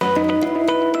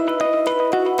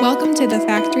Welcome to the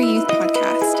Factory Youth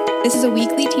Podcast. This is a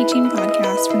weekly teaching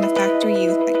podcast from the Factory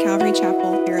Youth at Calvary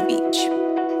Chapel, Vero Beach.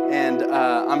 And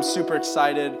I'm super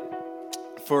excited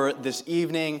for this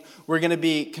evening. We're going to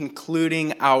be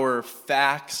concluding our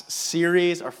FAQS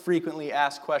series, our frequently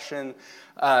asked question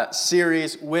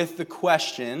series, with the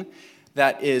question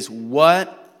that is,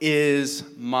 what is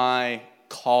my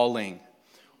calling?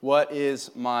 What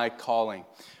is my calling?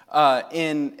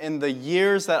 In the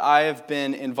years that I have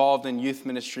been involved in youth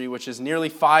ministry, which is nearly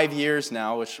 5 years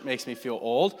now, which makes me feel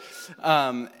old,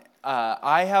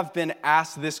 I have been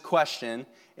asked this question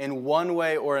in one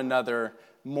way or another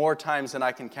more times than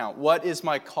I can count. What is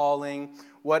my calling?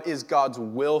 What is God's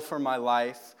will for my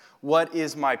life? What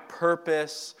is my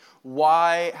purpose?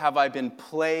 Why have I been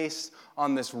placed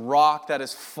on this rock that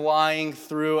is flying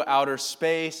through outer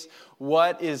space?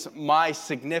 What is my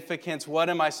significance? What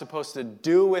am I supposed to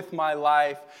do with my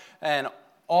life? And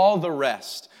all the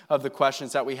rest of the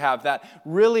questions that we have. That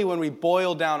really, when we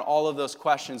boil down all of those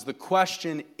questions, the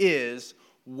question is,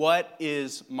 what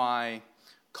is my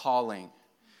calling?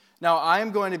 Now,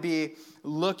 I'm going to be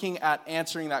looking at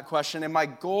answering that question, and my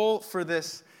goal for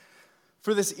this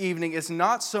evening is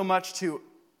not so much to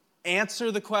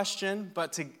answer the question,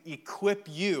 but to equip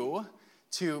you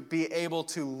to be able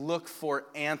to look for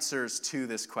answers to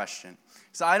this question.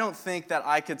 So I don't think that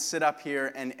I could sit up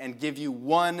here and give you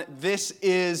one, this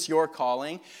is your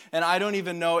calling, and I don't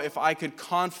even know if I could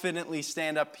confidently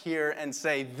stand up here and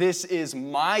say, this is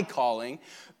my calling,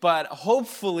 but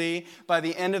hopefully by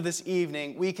the end of this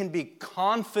evening, we can be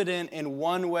confident in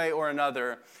one way or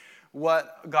another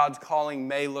what God's calling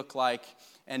may look like,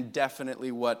 and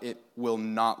definitely what it will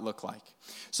not look like.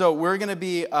 So we're going to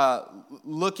be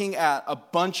looking at a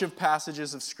bunch of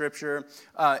passages of Scripture.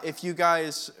 If you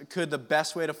guys could, the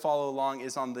best way to follow along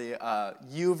is on the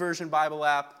YouVersion Bible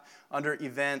app under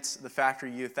Events, the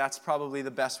Factory Youth. That's probably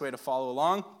the best way to follow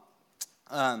along.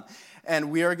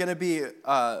 And we are going to be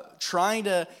trying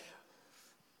to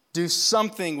do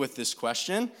something with this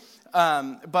question.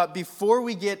 But before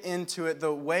we get into it,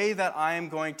 the way that I am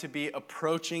going to be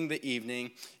approaching the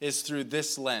evening is through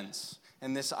this lens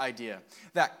and this idea.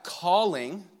 That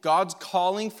calling, God's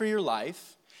calling for your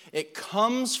life, it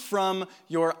comes from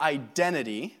your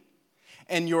identity,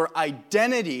 and your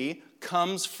identity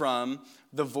comes from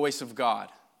the voice of God.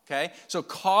 Okay? So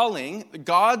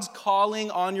God's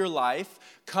calling on your life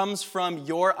comes from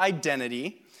your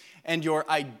identity, and your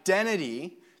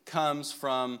identity comes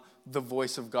from the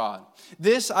voice of God.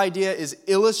 This idea is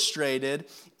illustrated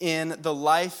in the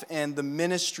life and the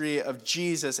ministry of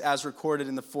Jesus as recorded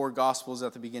in the four Gospels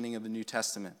at the beginning of the New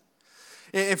Testament.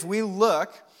 If we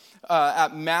look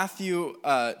at Matthew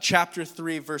chapter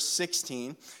 3, verse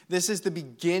 16, this is the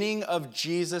beginning of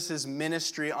Jesus'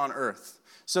 ministry on earth.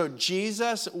 So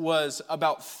Jesus was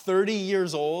about 30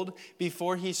 years old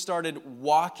before he started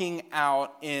walking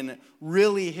out in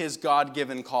really his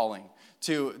God-given calling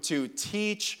to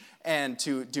teach and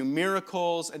to do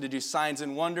miracles and to do signs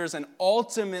and wonders and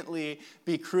ultimately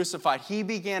be crucified. He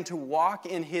began to walk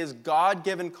in his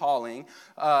God-given calling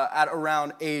at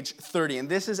around age 30. And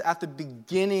this is at the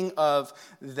beginning of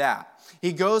that.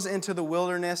 He goes into the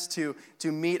wilderness to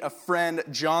meet a friend,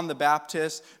 John the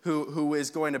Baptist, who is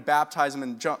going to baptize him.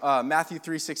 And Matthew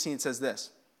 3:16 says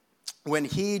this: when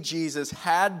he, Jesus,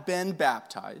 had been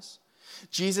baptized,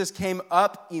 Jesus came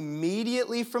up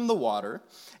immediately from the water,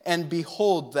 and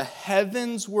behold, the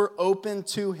heavens were opened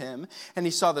to him, and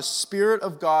he saw the Spirit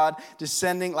of God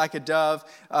descending like a dove.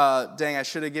 Dang, I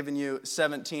should have given you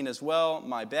 17 as well,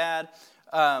 my bad,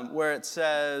 where it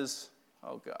says,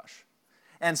 oh gosh.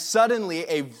 And suddenly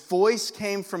a voice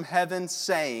came from heaven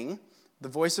saying, the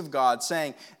voice of God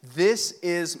saying, this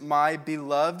is my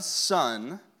beloved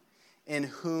Son, in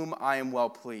whom I am well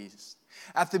pleased.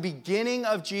 At the beginning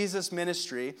of Jesus'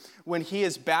 ministry, when he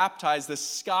is baptized, the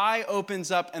sky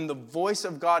opens up and the voice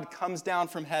of God comes down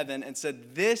from heaven and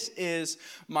said, this is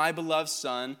my beloved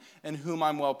Son, in whom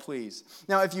I'm well pleased.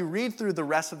 Now, if you read through the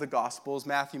rest of the Gospels,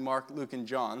 Matthew, Mark, Luke, and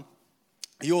John,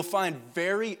 you'll find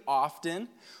very often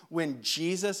when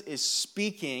Jesus is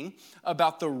speaking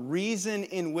about the reason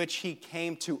in which he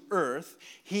came to earth,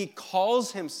 he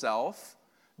calls himself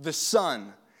the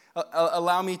Son.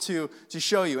 Allow me to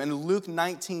show you. In Luke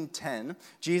 19:10,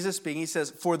 Jesus speaking, he says,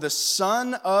 for the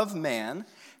Son of Man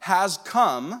has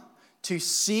come to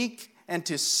seek and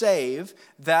to save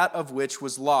that of which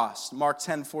was lost. Mark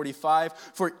 10:45,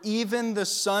 for even the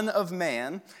Son of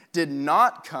Man did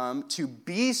not come to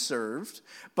be served,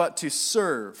 but to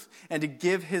serve and to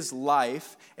give his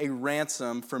life a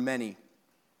ransom for many.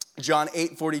 John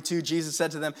 8:42, Jesus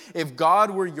said to them, if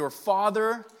God were your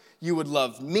Father, you would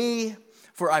love me,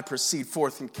 For I proceed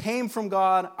forth and came from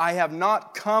God. I have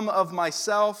not come of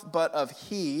myself, but of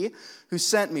he who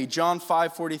sent me. John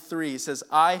 5:43 says,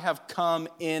 I have come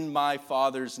in my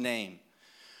Father's name.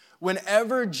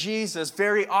 Whenever Jesus,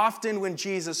 very often when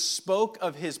Jesus spoke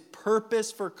of his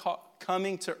purpose for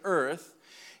coming to earth,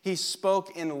 he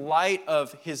spoke in light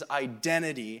of his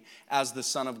identity as the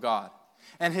Son of God.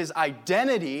 And his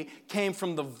identity came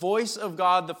from the voice of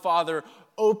God the Father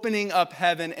opening up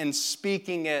heaven and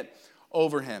speaking it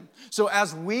over him. So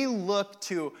as we look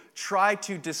to try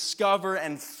to discover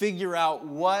and figure out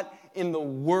what in the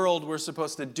world we're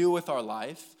supposed to do with our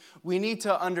life, we need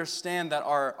to understand that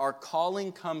our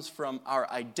calling comes from our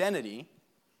identity,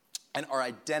 and our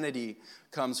identity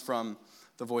comes from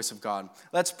the voice of God.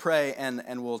 Let's pray,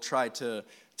 and we'll try to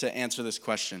answer this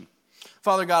question.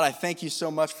 Father God, I thank you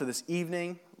so much for this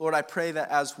evening. Lord, I pray that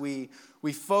as we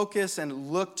focus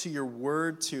and look to your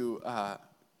word to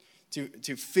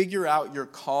figure out your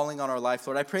calling on our life,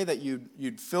 Lord, I pray that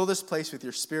you'd fill this place with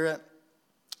your Spirit.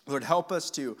 Lord, help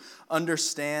us to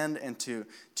understand and to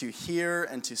hear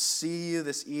and to see you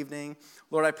this evening.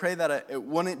 Lord, I pray that it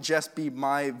wouldn't just be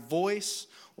my voice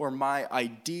or my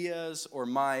ideas or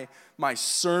my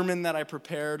sermon that I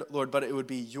prepared, Lord, but it would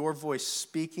be your voice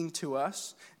speaking to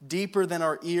us deeper than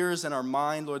our ears and our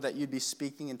mind, Lord, that you'd be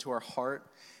speaking into our heart.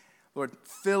 Lord,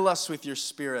 fill us with your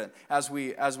Spirit as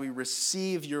we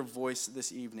receive your voice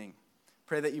this evening.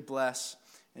 Pray that you bless.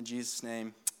 In Jesus'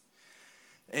 name,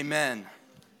 amen.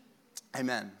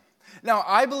 Amen. Now,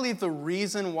 I believe the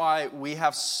reason why we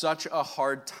have such a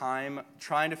hard time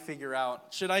trying to figure out,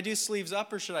 should I do sleeves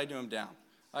up or should I do them down?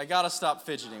 I got to stop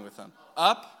fidgeting with them.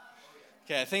 Up?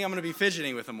 Okay, I think I'm going to be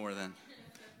fidgeting with them more then.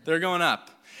 They're going up.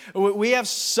 We have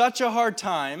such a hard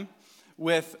time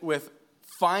with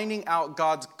finding out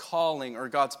God's calling or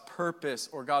God's purpose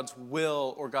or God's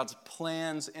will or God's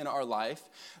plans in our life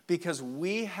because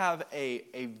we have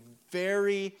a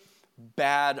very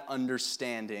bad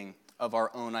understanding of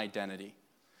our own identity.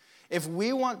 If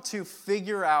we want to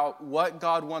figure out what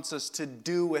God wants us to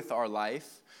do with our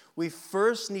life, we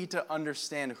first need to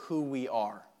understand who we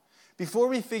are. Before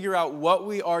we figure out what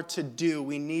we are to do,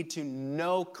 we need to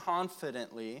know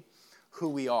confidently who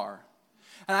we are.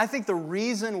 And I think the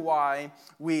reason why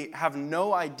we have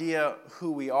no idea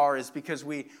who we are is because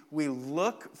we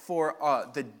look for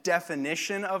the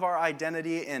definition of our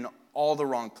identity in all the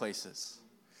wrong places.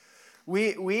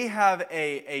 We have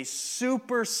a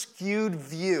super skewed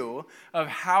view of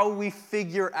how we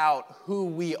figure out who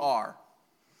we are.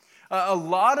 A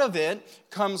lot of it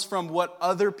comes from what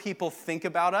other people think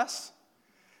about us.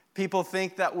 People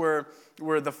think that we're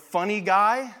the funny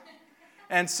guy,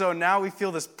 and so now we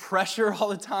feel this pressure all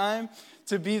the time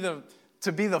to be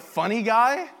the funny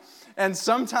guy. And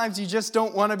sometimes you just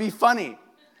don't want to be funny,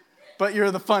 but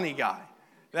you're the funny guy.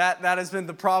 That has been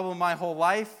the problem my whole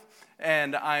life.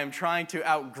 And I am trying to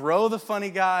outgrow the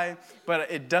funny guy, but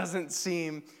it doesn't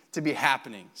seem to be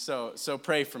happening. So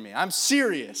pray for me. I'm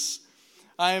serious.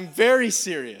 I am very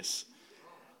serious.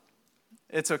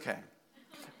 It's okay.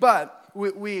 But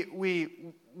we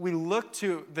look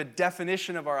to the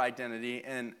definition of our identity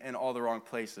in all the wrong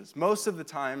places. Most of the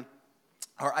time,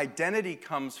 our identity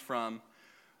comes from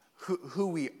who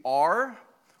we are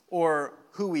or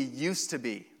who we used to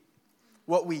be.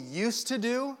 What we used to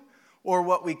do or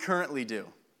what we currently do.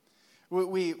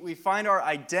 We find our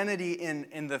identity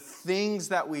in the things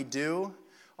that we do,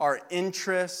 our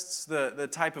interests, the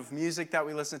type of music that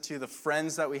we listen to, the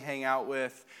friends that we hang out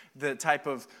with, the type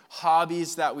of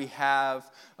hobbies that we have,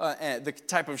 the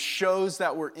type of shows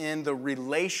that we're in, the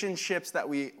relationships that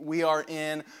we are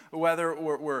in, whether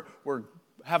we're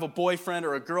have a boyfriend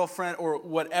or a girlfriend or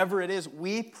whatever it is,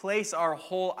 we place our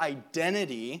whole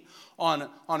identity on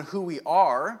who we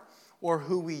are or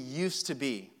who we used to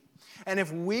be. And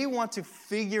if we want to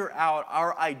figure out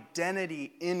our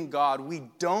identity in God, we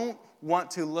don't want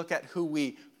to look at who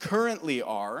we currently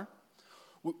are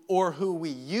or who we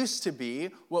used to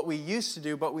be, what we used to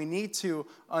do, but we need to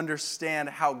understand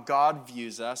how God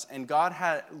views us, and God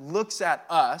looks at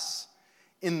us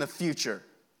in the future.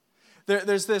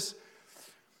 There's this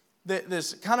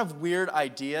kind of weird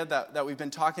idea that we've been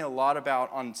talking a lot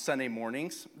about on Sunday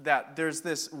mornings, that there's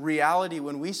this reality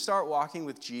when we start walking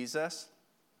with Jesus,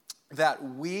 that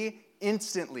we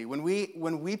instantly, when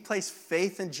we place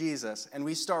faith in Jesus and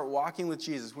we start walking with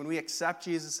Jesus, when we accept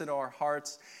Jesus into our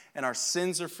hearts and our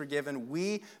sins are forgiven,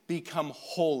 we become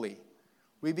holy.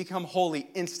 We become holy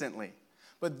instantly.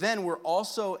 But then we're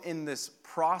also in this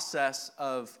process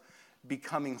of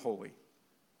becoming holy.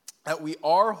 That we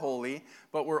are holy,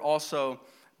 but we're also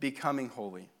becoming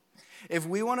holy. If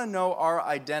we want to know our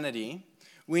identity,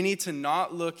 we need to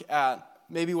not look at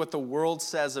maybe what the world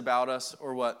says about us,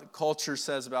 or what the culture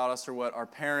says about us, or what our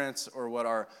parents or what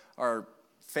our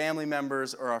family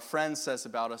members or our friends says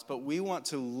about us, but we want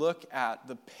to look at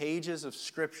the pages of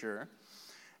Scripture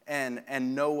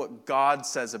and know what God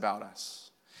says about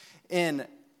us. In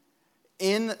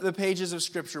the pages of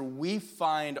Scripture, we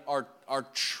find our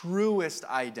truest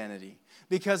identity,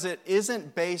 because it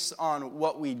isn't based on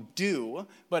what we do,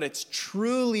 but it's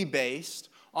truly based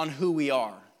on who we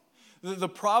are. The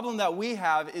problem that we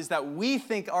have is that we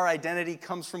think our identity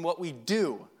comes from what we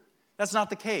do. That's not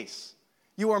the case.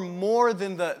 You are more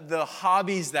than the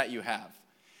hobbies that you have.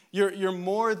 You're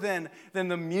more than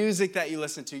the music that you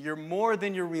listen to. You're more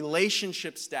than your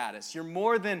relationship status. You're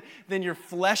more than your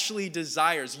fleshly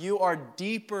desires. You are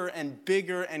deeper and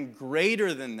bigger and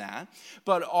greater than that.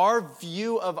 But our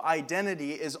view of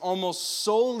identity is almost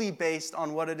solely based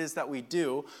on what it is that we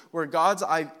do, where God's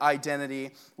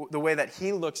identity, the way that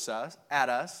He looks at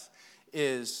us,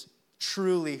 is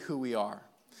truly who we are.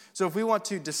 So if we want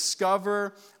to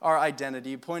discover our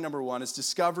identity, point number one is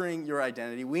discovering your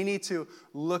identity. We need to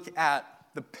look at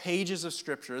the pages of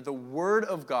Scripture, the Word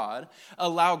of God,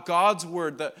 allow God's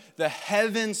Word, the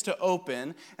heavens to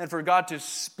open, and for God to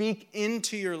speak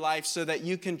into your life so that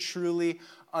you can truly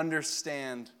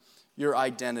understand your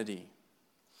identity.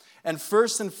 And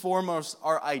first and foremost,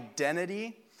 our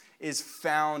identity is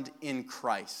found in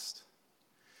Christ.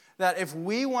 That if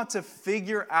we want to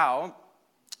figure out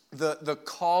the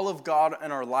call of God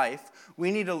in our life, we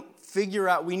need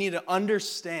to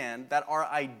understand that our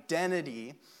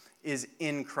identity is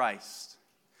in Christ.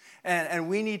 And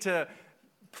we need to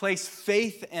place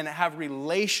faith and have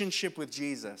relationship with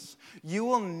Jesus. You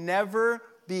will never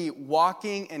be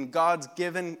walking in God's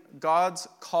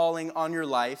calling on your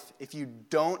life if you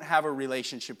don't have a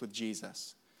relationship with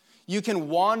Jesus. You can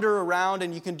wander around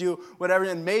and you can do whatever,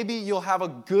 and maybe you'll have a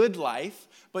good life,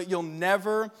 but you'll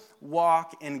never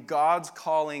walk in God's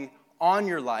calling on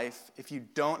your life if you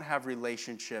don't have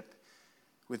relationship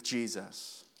with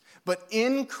Jesus. But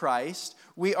in Christ,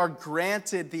 we are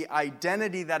granted the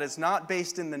identity that is not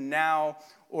based in the now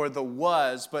or the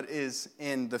was, but is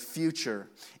in the future.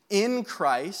 In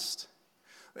Christ,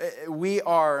 we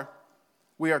are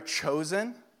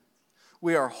chosen,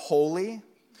 we are holy,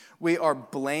 we are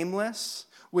blameless,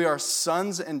 we are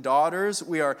sons and daughters,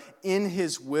 we are in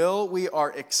His will, we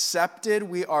are accepted,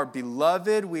 we are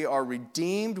beloved, we are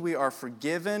redeemed, we are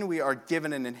forgiven, we are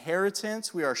given an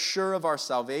inheritance, we are sure of our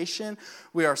salvation,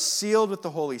 we are sealed with the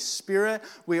Holy Spirit,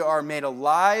 we are made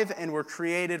alive, and we're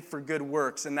created for good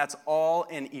works. And that's all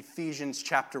in Ephesians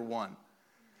chapter 1.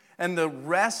 And the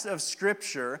rest of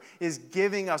Scripture is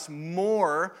giving us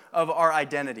more of our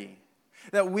identity.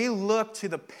 That we look to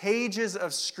the pages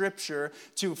of Scripture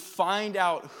to find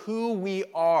out who we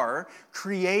are,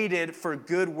 created for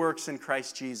good works in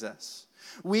Christ Jesus.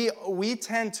 We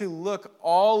tend to look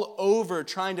all over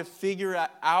trying to figure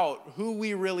out who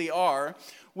we really are,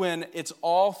 when it's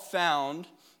all found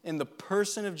in the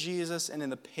person of Jesus and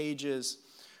in the pages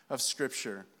of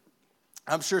Scripture.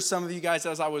 I'm sure some of you guys,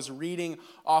 as I was reading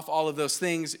off all of those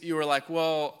things, you were like,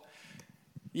 well,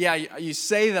 yeah, you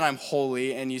say that I'm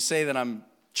holy, and you say that I'm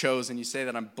chosen, you say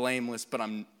that I'm blameless, but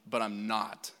I'm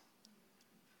not.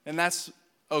 And that's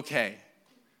okay.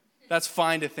 That's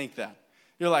fine to think that.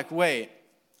 You're like, wait,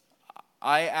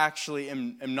 I actually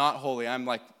am not holy. I'm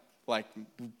like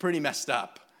pretty messed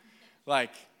up.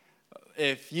 Like,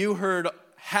 if you heard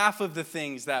half of the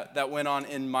things that went on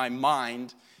in my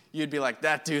mind, you'd be like,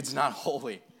 that dude's not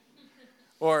holy.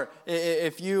 Or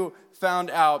if you found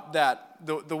out that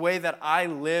the way that I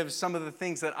live, some of the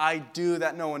things that I do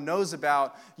that no one knows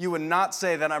about, you would not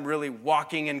say that I'm really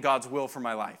walking in God's will for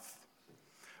my life.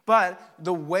 But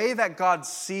the way that God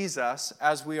sees us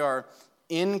as we are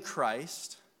in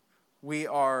Christ, we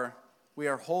are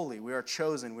holy, we are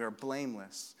chosen, we are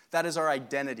blameless. That is our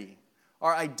identity.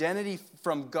 Our identity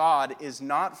from God is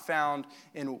not found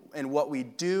in what we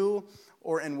do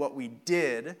or in what we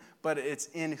did, but it's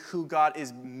in who God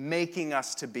is making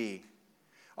us to be.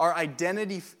 Our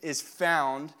identity is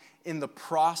found in the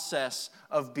process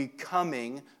of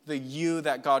becoming the you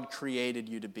that God created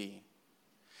you to be.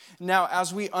 Now,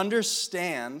 as we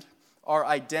understand our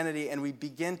identity and we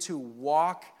begin to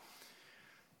walk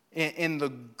in the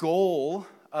goal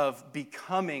of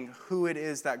becoming who it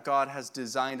is that God has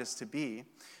designed us to be,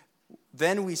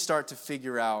 then we start to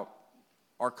figure out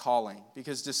our calling.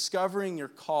 Because discovering your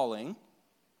calling,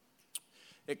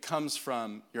 it comes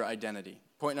from your identity.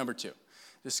 Point number 2.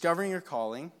 Discovering your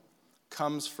calling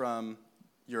comes from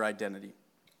your identity.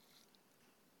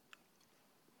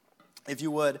 If you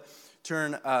would,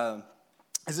 turn,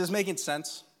 is this making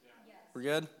sense? Yes. We're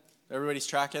good? Everybody's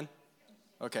tracking?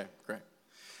 Okay, great.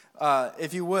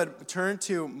 if you would, turn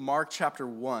to Mark chapter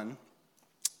 1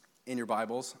 in your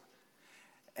Bibles.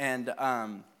 And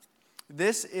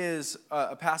this is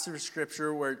a passage of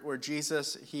Scripture where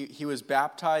Jesus, he was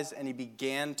baptized and he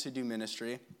began to do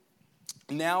ministry.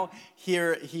 Now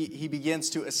here he begins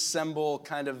to assemble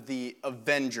kind of the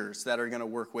Avengers that are going to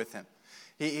work with him.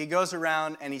 He goes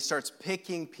around and he starts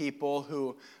picking people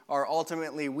who are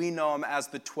ultimately, we know them as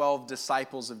the 12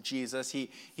 disciples of Jesus.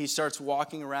 He starts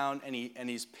walking around and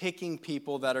he's picking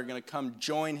people that are going to come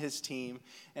join his team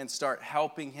and start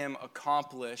helping him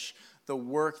accomplish the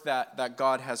work that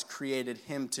God has created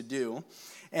him to do.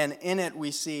 And in it we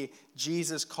see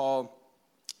Jesus call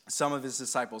some of his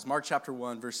disciples. Mark chapter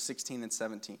 1, verse 16 and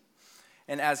 17.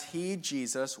 And as he,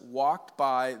 Jesus, walked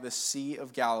by the Sea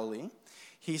of Galilee,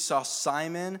 he saw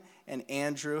Simon and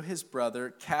Andrew, his brother,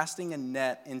 casting a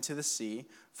net into the sea,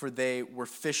 for they were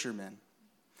fishermen.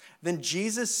 Then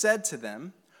Jesus said to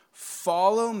them,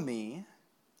 "Follow me,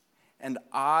 and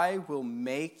I will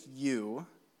make you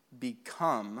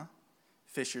become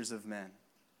fishers of men."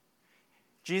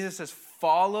 Jesus says,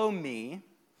 "Follow me,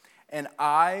 and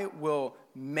I will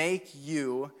make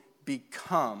you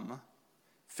become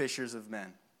fishers of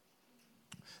men."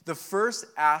 The first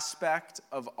aspect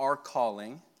of our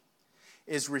calling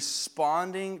is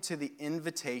responding to the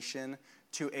invitation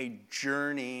to a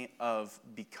journey of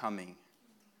becoming.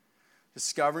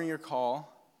 Discovering your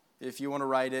call, if you want to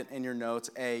write it in your notes,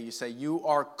 you say, you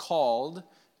are called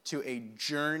to a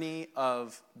journey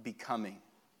of becoming.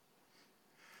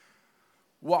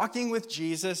 Walking with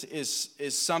Jesus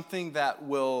is something that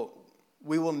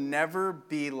we will never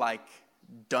be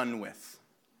done with.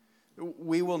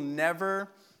 We will never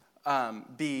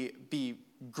be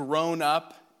grown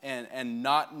up and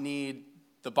not need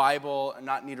the Bible and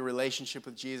not need a relationship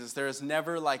with Jesus. There is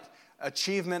never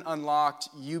achievement unlocked,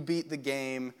 you beat the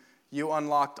game, you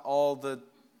unlocked all the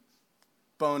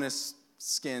bonus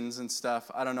skins and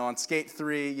stuff. I don't know, on Skate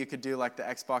 3, you could do the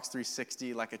Xbox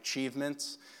 360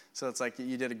 achievements. So it's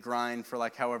you did a grind for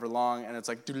however long, and it's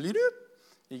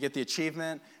you get the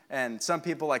achievement. And some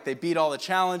people, they beat all the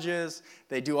challenges,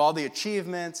 they do all the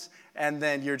achievements, and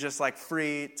then you're just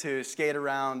free to skate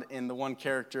around in the one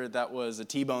character that was a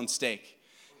T-bone steak.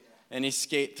 Any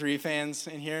Skate 3 fans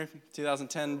in here?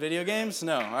 2010 video games?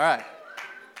 No, all right.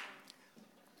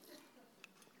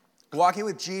 Walking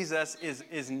with Jesus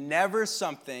is never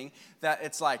something that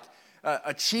it's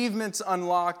achievements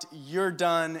unlocked, you're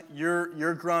done,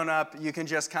 you're grown up, you can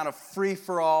just kind of free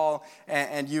for all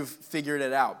and you've figured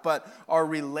it out. But our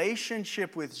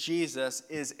relationship with Jesus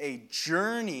is a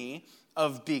journey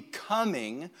of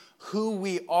becoming who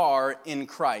we are in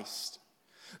Christ.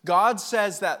 God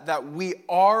says that we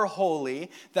are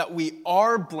holy, that we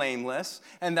are blameless,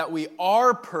 and that we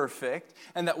are perfect,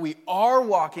 and that we are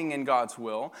walking in God's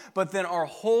will, but then our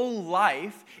whole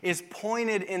life is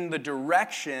pointed in the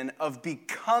direction of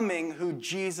becoming who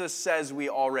Jesus says we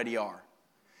already are.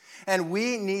 And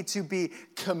we need to be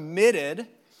committed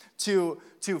to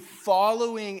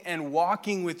following and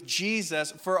walking with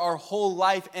Jesus for our whole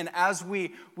life. And as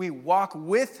we walk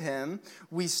with him,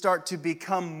 we start to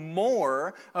become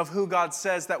more of who God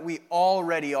says that we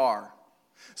already are.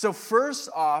 So first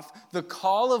off, the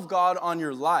call of God on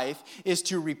your life is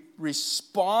to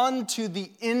respond to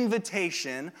the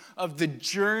invitation of the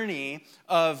journey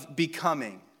of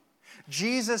becoming.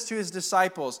 Jesus to his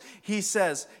disciples, he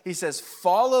says,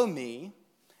 "Follow me,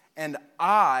 and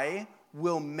I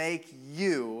will make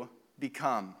you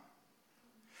become."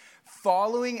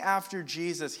 Following after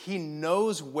Jesus, he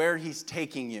knows where he's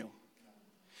taking you.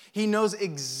 He knows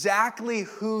exactly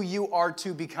who you are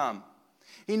to become.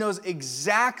 He knows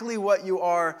exactly what you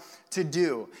are to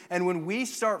do. And when we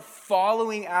start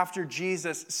following after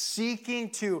Jesus, seeking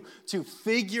to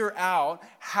figure out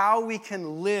how we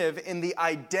can live in the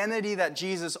identity that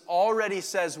Jesus already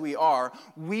says we are,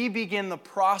 we begin the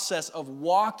process of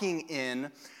walking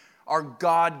in our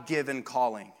God-given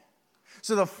calling.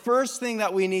 So the first thing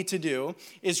that we need to do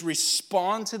is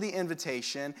respond to the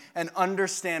invitation and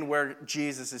understand where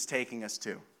Jesus is taking us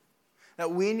to.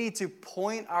 That we need to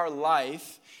point our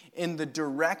life in the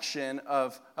direction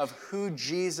of who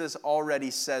Jesus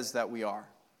already says that we are.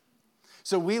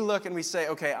 So we look and we say,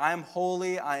 okay, I am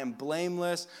holy, I am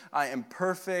blameless, I am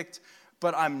perfect,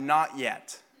 but I'm not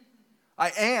yet.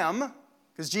 I am,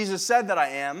 because Jesus said that I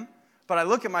am, but I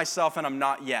look at myself and I'm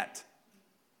not yet.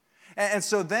 And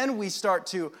so then we start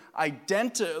to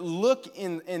look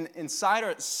inside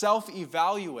or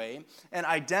self-evaluate and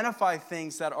identify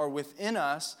things that are within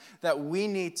us that we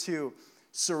need to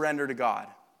surrender to God.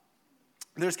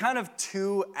 There's kind of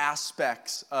two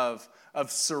aspects of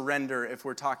surrender if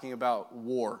we're talking about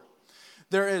war.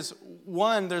 There's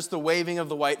the waving of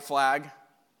the white flag.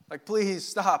 Like, please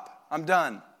stop, I'm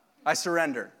done, I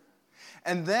surrender.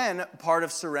 And then part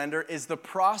of surrender is the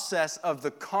process of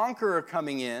the conqueror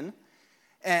coming in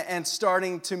and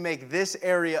starting to make this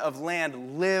area of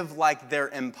land live like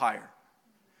their empire.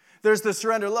 There's the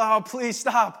surrender, oh, please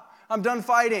stop, I'm done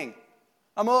fighting,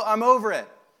 I'm over it.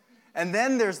 And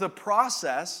then there's the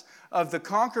process of the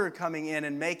conqueror coming in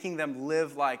and making them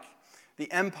live like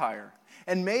the empire.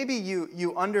 And maybe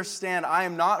you understand, I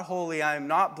am not holy, I am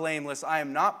not blameless, I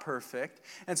am not perfect.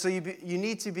 And so you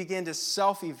need to begin to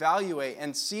self-evaluate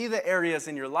and see the areas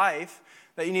in your life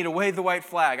that you need to wave the white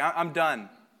flag. I'm done.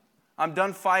 I'm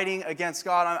done fighting against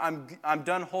God. I'm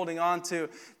done holding on to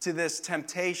this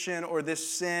temptation or this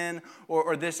sin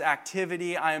or this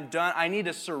activity. I am done. I need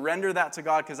to surrender that to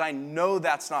God because I know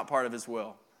that's not part of His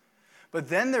will. But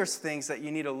then there's things that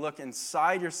you need to look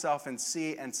inside yourself and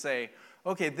see and say,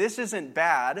 okay, this isn't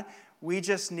bad. We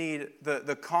just need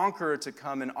the conqueror to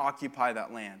come and occupy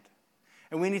that land.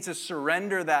 And we need to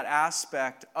surrender that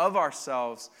aspect of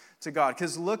ourselves to God.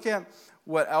 Because look at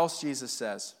what else Jesus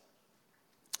says.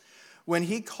 When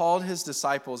He called His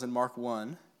disciples in Mark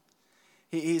 1,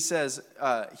 he says,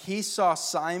 He saw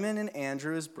Simon and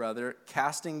Andrew, his brother,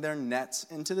 casting their nets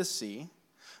into the sea,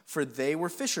 for they were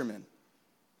fishermen.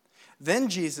 Then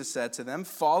Jesus said to them,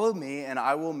 follow me, and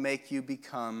I will make you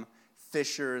become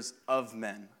fishers of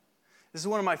men. This is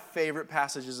one of my favorite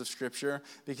passages of Scripture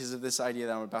because of this idea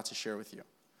that I'm about to share with you.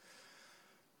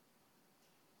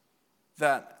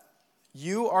 That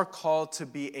you are called to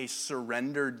be a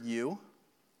surrendered you.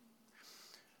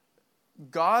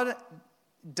 God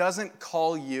doesn't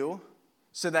call you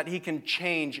so that He can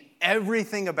change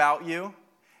everything about you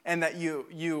and that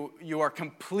you are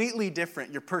completely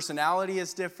different. Your personality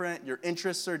is different, your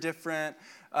interests are different,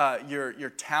 your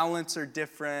talents are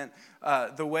different,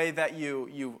 the way that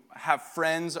you have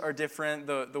friends are different,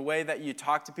 the way that you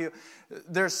talk to people.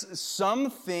 There's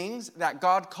some things that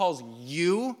God calls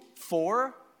you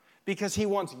for because He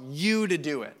wants you to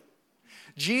do it.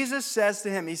 Jesus says to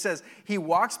him, he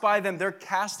walks by them, they're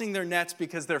casting their nets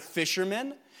because they're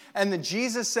fishermen. And then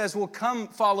Jesus says, well, come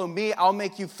follow me, I'll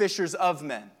make you fishers of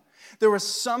men. There was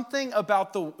something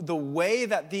about the way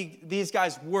that these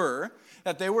guys were,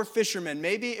 that they were fishermen.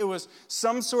 Maybe it was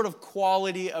some sort of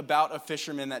quality about a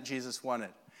fisherman that Jesus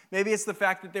wanted. Maybe it's the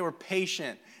fact that they were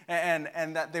patient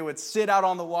and that they would sit out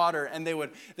on the water and they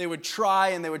would try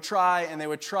and they would try and they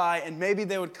would try and maybe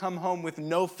they would come home with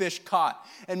no fish caught.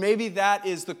 And maybe that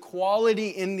is the quality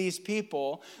in these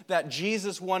people that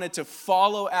Jesus wanted to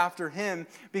follow after Him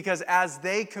because as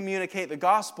they communicate the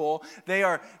gospel, they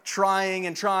are trying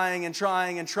and trying and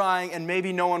trying and trying and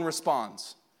maybe no one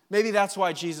responds. Maybe that's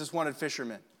why Jesus wanted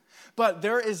fishermen. But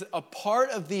there is a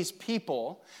part of these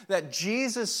people that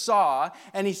Jesus saw,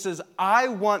 and He says, I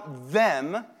want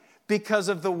them because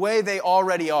of the way they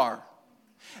already are.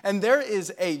 And there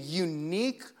is a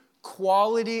unique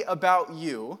quality about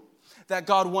you that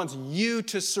God wants you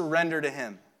to surrender to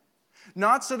Him.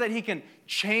 Not so that He can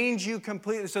change you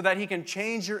completely, so that He can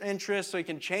change your interests, so He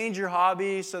can change your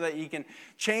hobbies, so that He can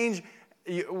change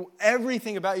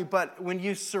everything about you. But when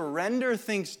you surrender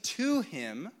things to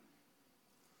Him,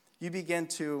 you begin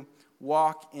to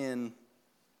walk in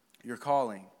your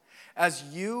calling. As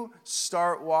you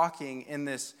start walking in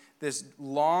this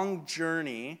long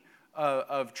journey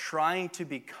of trying to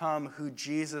become who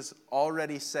Jesus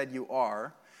already said you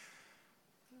are,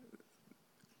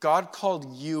 God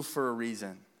called you for a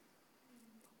reason.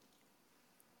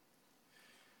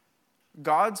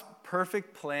 God's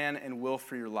perfect plan and will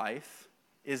for your life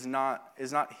is not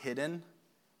hidden.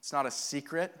 It's not a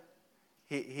secret.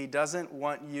 He doesn't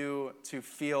want you to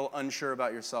feel unsure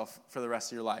about yourself for the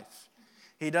rest of your life.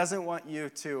 He doesn't want you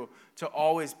to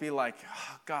always be like,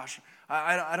 oh, gosh,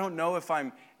 I don't know if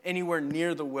I'm anywhere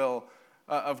near the will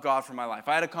of God for my life.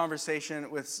 I had a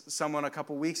conversation with someone a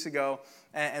couple weeks ago,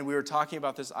 and we were talking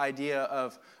about this idea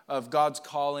of God's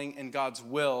calling and God's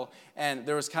will, and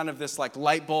there was kind of this like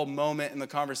light bulb moment in the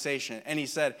conversation, and he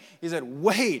said,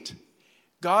 wait,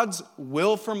 God's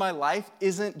will for my life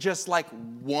isn't just like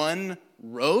one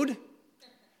road?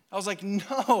 I was like,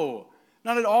 no,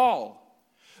 not at all.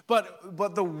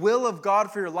 But the will of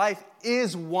God for your life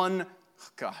is one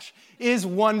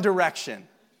direction.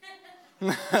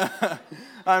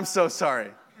 I'm so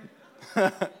sorry.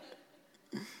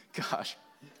 Gosh.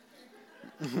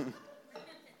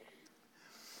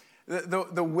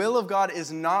 The will of God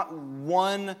is not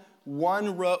one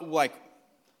road, like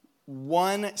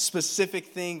one specific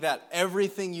thing that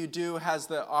everything you do has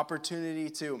the opportunity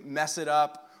to mess it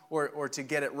up or to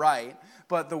get it right.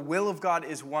 But the will of God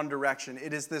is one direction.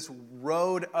 It is this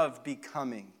road of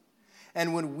becoming.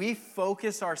 And when we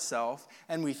focus ourselves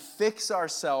and we fix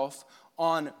ourselves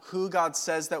on who God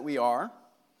says that we are,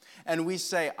 and we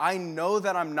say, I know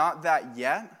that I'm not that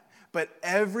yet, but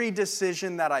every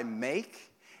decision that I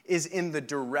make is in the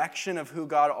direction of who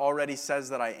God already says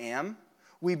that I am,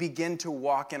 we begin to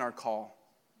walk in our call.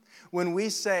 When we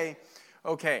say,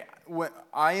 okay,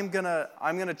 I'm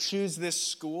gonna choose this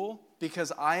school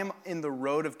because I am in the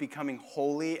road of becoming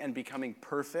holy and becoming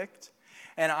perfect,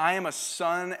 and I am a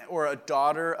son or a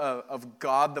daughter of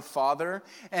God the Father,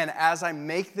 and as I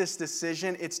make this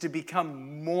decision, it's to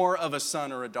become more of a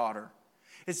son or a daughter.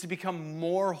 It's to become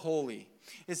more holy.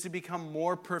 It's to become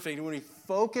more perfect. And when we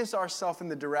focus ourselves in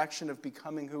the direction of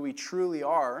becoming who we truly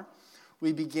are,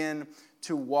 we begin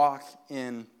to walk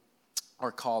in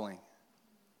our calling.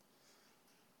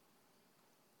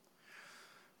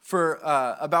 For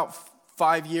about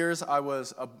 5 years, I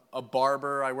was a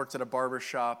barber. I worked at a barber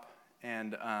shop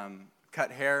and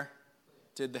cut hair,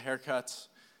 did the haircuts,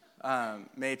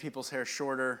 made people's hair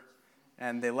shorter,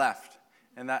 and they left.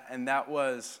 And that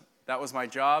was my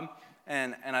job,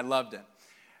 and I loved it.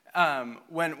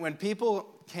 When people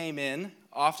came in,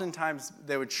 oftentimes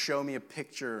they would show me a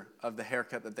picture of the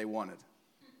haircut that they wanted.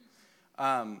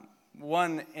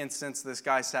 One instance, this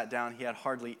guy sat down. He had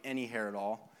hardly any hair at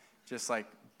all, just like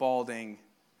balding,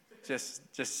 just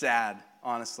sad,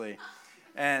 honestly.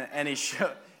 And he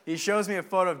shows me a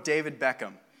photo of David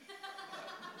Beckham.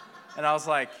 And I was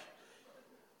like,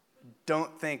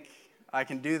 don't think I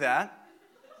can do that.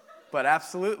 But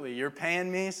absolutely, you're paying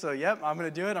me, so yep, I'm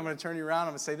going to do it. I'm going to turn you around.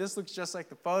 I'm going to say, this looks just like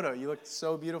the photo. You look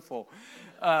so beautiful.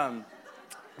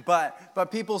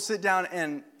 But people sit down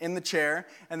in the chair,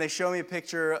 and they show me a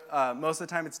picture. Most of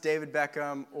the time, it's David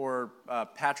Beckham or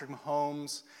Patrick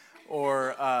Mahomes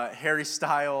or Harry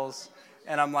Styles.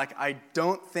 And I'm like, I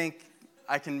don't think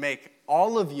I can make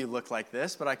all of you look like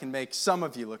this, but I can make some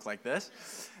of you look like this.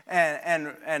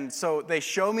 And so they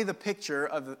show me the picture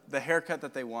of the haircut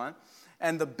that they want.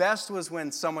 And the best was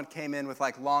when someone came in with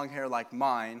like long hair like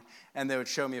mine, and they would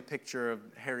show me a picture of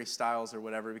Harry Styles or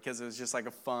whatever, because it was just like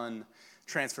a fun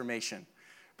transformation.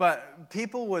 But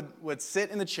people would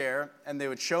sit in the chair, and they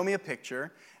would show me a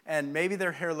picture, and maybe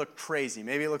their hair looked crazy.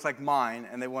 Maybe it looked like mine,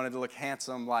 and they wanted to look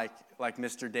handsome like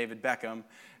Mr. David Beckham.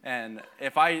 And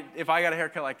if I got a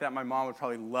haircut like that, my mom would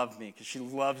probably love me, because she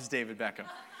loves David Beckham.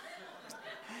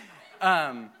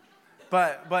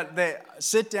 But they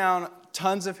sit down,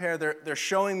 tons of hair. They're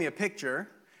showing me a picture,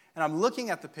 and I'm looking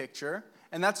at the picture,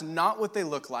 and that's not what they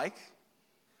look like.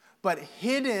 But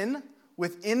hidden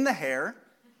within the hair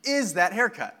is that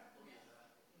haircut.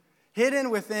 Hidden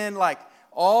within, like,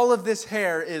 all of this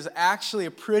hair is actually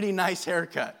a pretty nice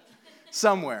haircut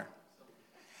somewhere.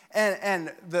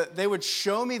 And they would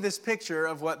show me this picture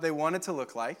of what they wanted to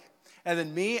look like. And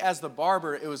then me, as the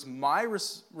barber, it was my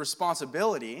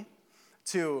responsibility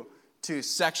to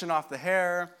section off the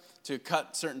hair, to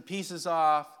cut certain pieces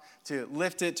off, to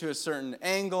lift it to a certain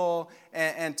angle,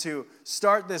 and to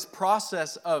start this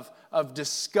process of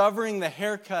discovering the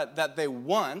haircut that they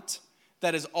want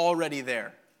that is already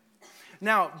there.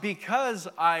 Now, because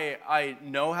I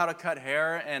know how to cut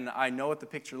hair, and I know what the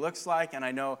picture looks like, and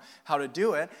I know how to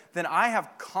do it, then I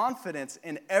have confidence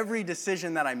in every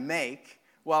decision that I make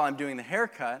while I'm doing the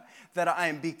haircut, that I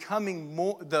am becoming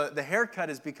more, the haircut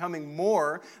is becoming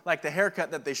more like the haircut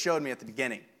that they showed me at the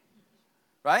beginning.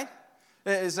 Right?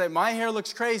 It's like, my hair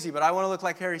looks crazy, but I want to look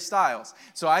like Harry Styles.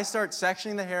 So I start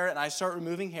sectioning the hair, and I start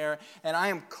removing hair, and I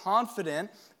am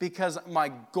confident because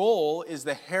my goal is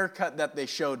the haircut that they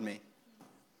showed me.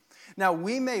 Now,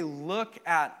 we may look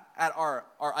at our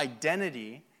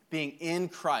identity being in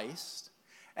Christ,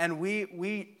 and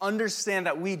we understand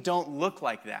that we don't look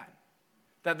like that.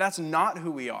 That's not who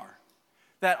we are.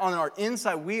 That on our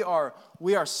inside, we are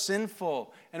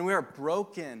sinful, and we are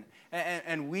broken,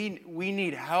 and we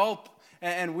need help.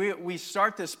 And we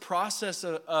start this process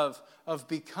of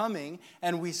becoming,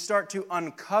 and we start to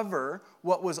uncover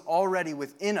what was already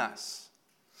within us.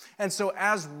 And so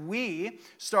as we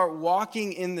start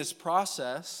walking in this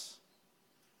process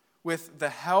with the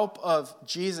help of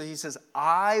Jesus, he says,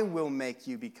 I will make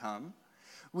you become.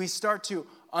 We start to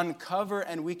uncover,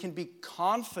 and we can be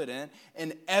confident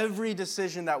in every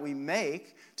decision that we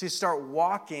make to start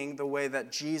walking the way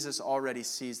that Jesus already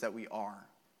sees that we are.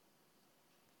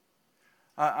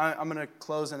 I'm going to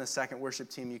close in a second. Worship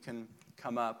team, you can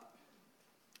come up.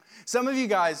 Some of you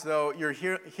guys, though, you're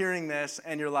hearing this,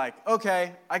 and you're like,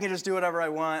 okay, I can just do whatever I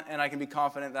want, and I can be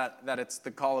confident that it's the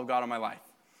call of God on my life.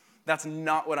 That's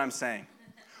not what I'm saying.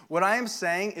 What I am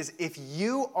saying is, if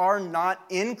you are not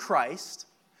in Christ,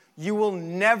 you will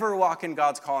never walk in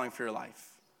God's calling for your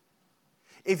life.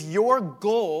 If your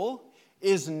goal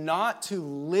is not to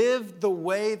live the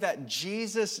way that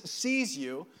Jesus sees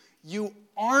you, you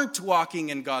aren't walking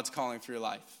in God's calling for your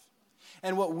life.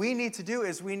 And what we need to do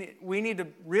is we need to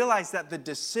realize that the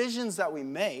decisions that we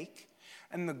make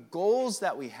and the goals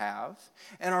that we have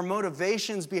and our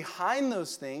motivations behind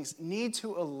those things need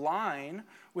to align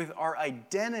with our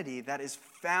identity that is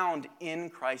found in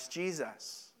Christ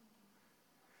Jesus.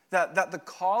 That the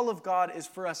call of God is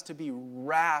for us to be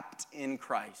wrapped in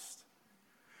Christ,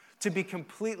 to be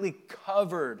completely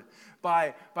covered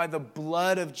by the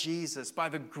blood of Jesus, by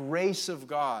the grace of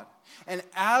God. And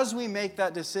as we make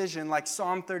that decision, like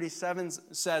Psalm 37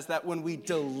 says, that when we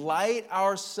delight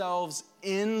ourselves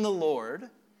in the Lord,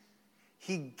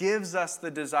 He gives us the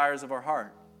desires of our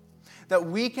heart. That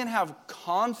we can have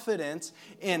confidence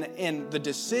in the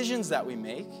decisions that we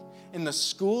make, in the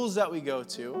schools that we go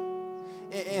to,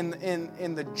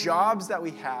 in the jobs that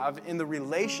we have, in the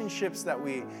relationships that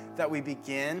we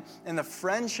begin, in the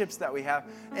friendships that we have,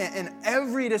 in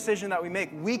every decision that we make,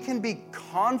 we can be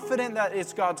confident that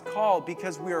it's God's call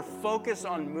because we are focused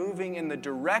on moving in the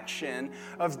direction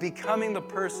of becoming the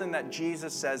person that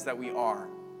Jesus says that we are.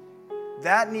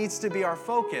 That needs to be our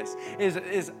focus,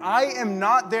 is I am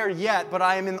not there yet, but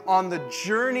I am on the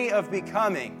journey of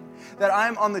becoming. That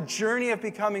I'm on the journey of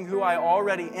becoming who I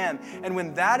already am. And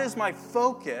when that is my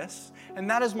focus, and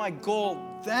that is my goal,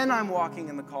 then I'm walking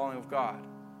in the calling of God.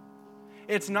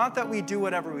 It's not that we do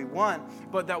whatever we want,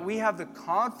 but that we have the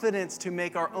confidence to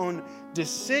make our own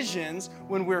decisions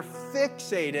when we're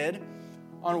fixated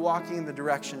on walking in the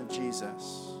direction of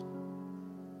Jesus.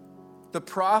 The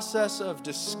process of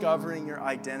discovering your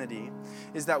identity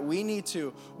is that we need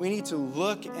to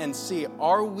look and see,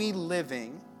 are we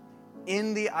living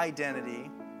in the identity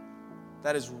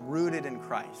that is rooted in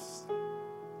Christ?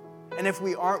 And if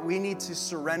we aren't, we need to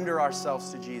surrender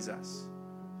ourselves to Jesus.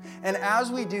 And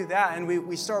as we do that, and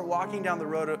we start walking down the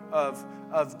road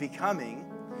of becoming,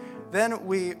 then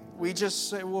we just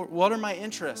say, well, what are my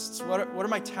interests? What are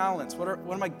my talents? What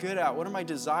am I good at? What are my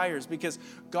desires? Because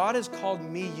God has called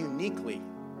me uniquely.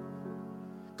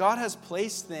 God has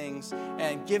placed things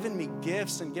and given me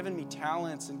gifts and given me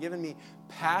talents and given me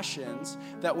passions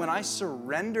that when I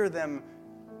surrender them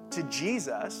to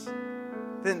Jesus,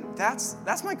 then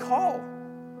that's my call.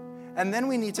 And then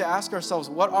we need to ask ourselves,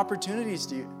 what opportunities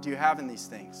do you have in these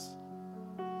things?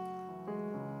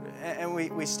 And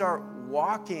we start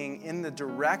walking in the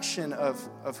direction of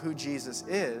who Jesus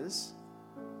is.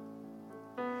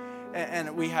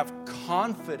 And we have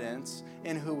confidence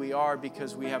in who we are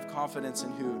because we have confidence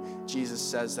in who Jesus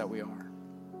says that we are.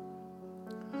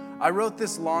 I wrote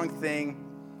this long thing,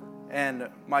 and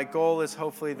my goal is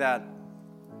hopefully that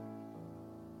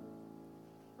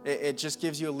it just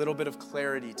gives you a little bit of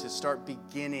clarity to start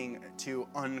beginning to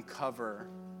uncover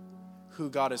who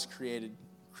God has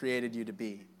created you to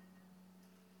be.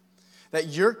 That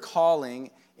your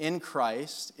calling in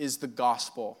Christ is the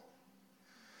gospel.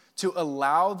 To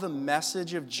allow the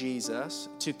message of Jesus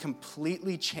to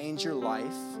completely change your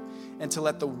life and to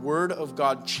let the Word of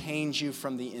God change you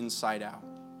from the inside out.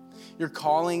 Your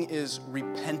calling is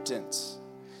repentance,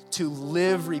 to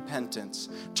live repentance,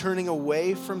 turning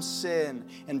away from sin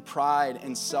and pride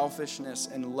and selfishness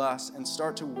and lust and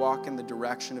start to walk in the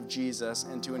direction of Jesus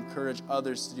and to encourage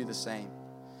others to do the same.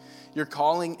 Your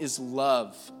calling is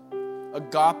love.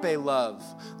 Agape love.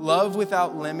 Love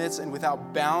without limits and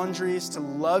without boundaries, to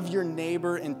love your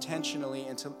neighbor intentionally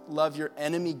and to love your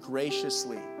enemy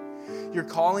graciously. Your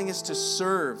calling is to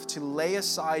serve, to lay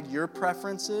aside your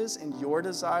preferences and your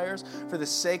desires for the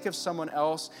sake of someone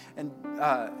else and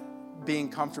being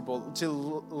comfortable,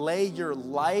 to lay your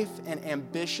life and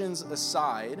ambitions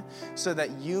aside so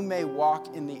that you may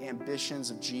walk in the ambitions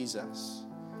of Jesus.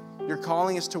 Your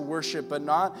calling is to worship, but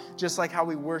not just like how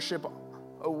we worship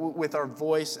with our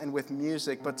voice and with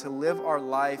music, but to live our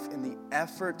life in the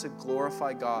effort to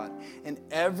glorify God in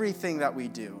everything that we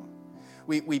do.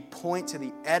 We point to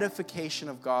the edification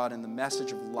of God and the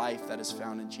message of life that is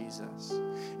found in Jesus.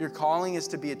 Your calling is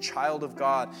to be a child of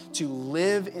God, to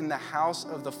live in the house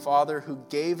of the Father who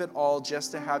gave it all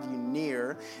just to have you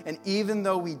near. And even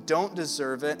though we don't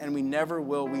deserve it and we never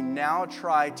will, we now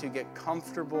try to get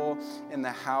comfortable in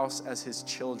the house as His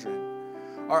children.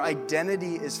 Our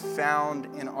identity is found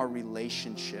in our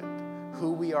relationship,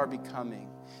 who we are becoming,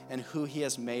 and who He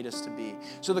has made us to be.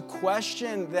 So the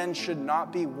question then should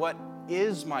not be, what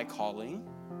is my calling?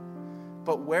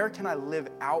 But where can I live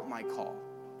out my call?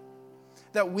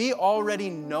 That we already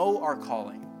know our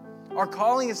calling. Our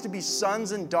calling is to be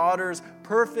sons and daughters,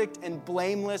 perfect and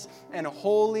blameless and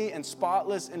holy and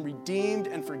spotless and redeemed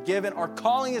and forgiven. Our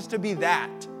calling is to be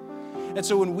that. And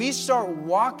so when we start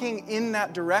walking in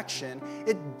that direction,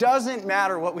 it doesn't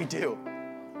matter what we do.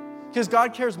 Because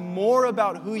God cares more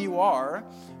about who you are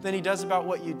than he does about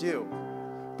what you do.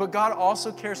 But God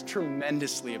also cares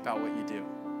tremendously about what you do.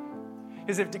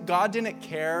 Because if God didn't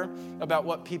care about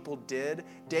what people did,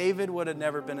 David would have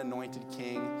never been anointed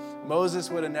king. Moses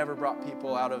would have never brought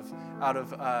people out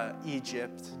of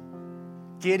Egypt.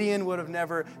 Gideon would have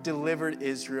never delivered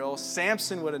Israel.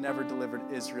 Samson would have never delivered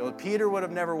Israel. Peter would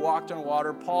have never walked on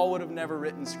water. Paul would have never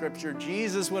written scripture.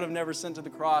 Jesus would have never sent to the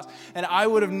cross. And I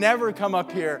would have never come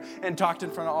up here and talked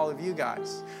in front of all of you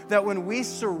guys. That when we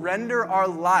surrender our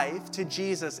life to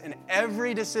Jesus and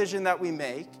every decision that we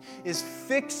make is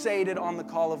fixated on the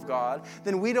call of God,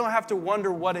 then we don't have to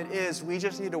wonder what it is. We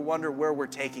just need to wonder where we're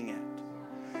taking it.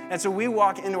 And so we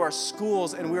walk into our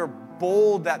schools and we are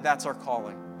bold that that's our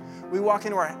calling. We walk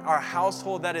into our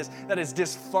household that is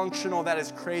dysfunctional, that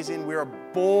is crazy, and we are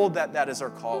bold that that is our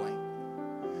calling.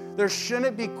 There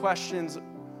shouldn't be questions,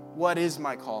 what is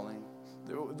my calling?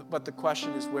 But the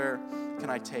question is, where can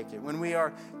I take it? When we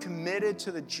are committed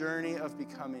to the journey of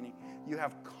becoming, you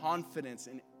have confidence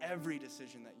in every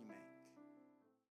decision that you make.